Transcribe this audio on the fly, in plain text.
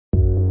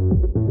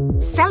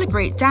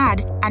Celebrate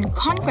Dad and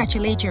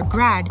congratulate your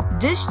grad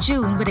this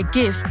June with a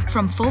gift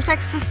from Fultec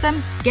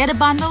Systems Get a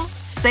Bundle,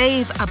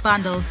 Save a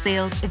Bundle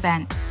sales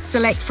event.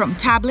 Select from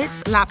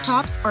tablets,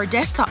 laptops, or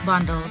desktop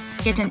bundles.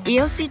 Get an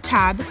ALC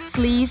tab,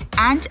 sleeve,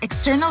 and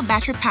external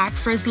battery pack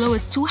for as low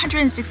as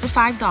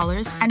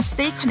 $265 and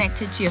stay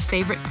connected to your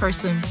favorite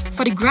person.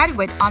 For the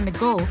graduate on the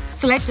go,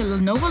 select a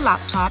Lenovo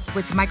laptop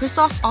with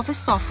Microsoft Office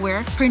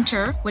software,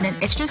 printer with an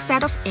extra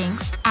set of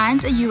inks,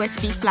 and a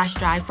USB flash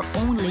drive for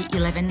only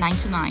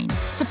 $11.99.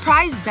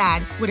 Surprise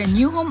Dad with a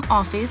new home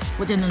office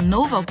with a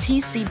Lenovo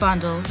PC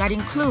bundle that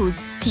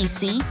includes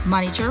PC,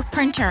 monitor,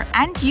 printer,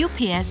 and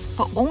UPS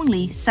for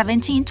only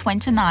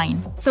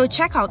 $17.29. So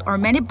check out our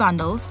many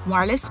bundles,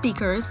 wireless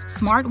speakers,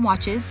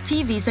 smartwatches,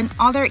 TVs, and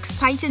other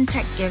exciting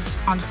tech gifts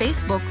on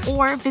Facebook,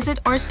 or visit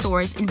our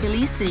stores in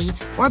Belize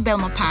or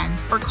Belmopan,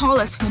 or call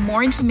us for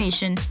more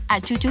information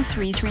at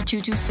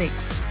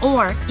 223-3226,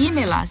 or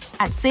email us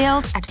at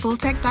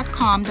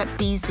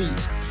sales@fultec.com.bz.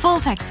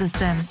 Fultec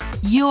Systems,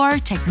 your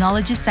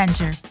technology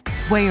center,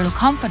 where you'll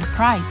come for the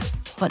price,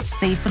 but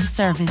stay for the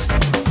service.